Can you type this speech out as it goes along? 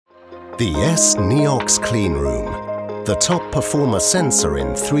The neox Cleanroom, the top performer sensor in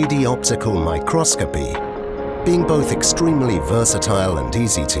 3D optical microscopy, being both extremely versatile and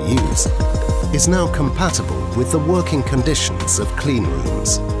easy to use, is now compatible with the working conditions of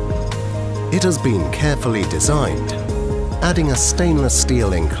cleanrooms. It has been carefully designed, adding a stainless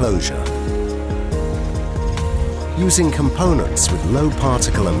steel enclosure, using components with low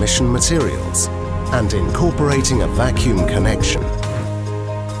particle emission materials, and incorporating a vacuum connection.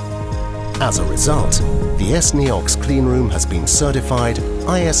 As a result, the neox Cleanroom has been certified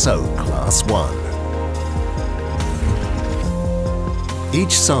ISO Class 1.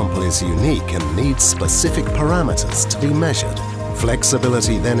 Each sample is unique and needs specific parameters to be measured.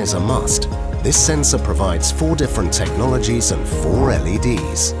 Flexibility then is a must. This sensor provides 4 different technologies and 4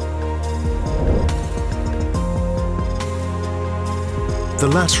 LEDs. The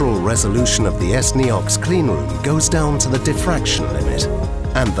lateral resolution of the neox Cleanroom goes down to the diffraction limit,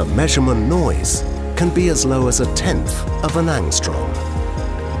 and the measurement noise can be as low as 1/10 of an angstrom.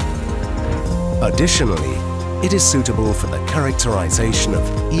 Additionally, it is suitable for the characterization of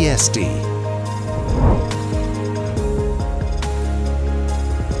ESD.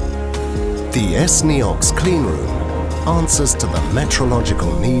 The neox Cleanroom answers to the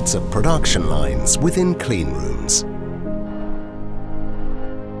metrological needs of production lines within cleanrooms.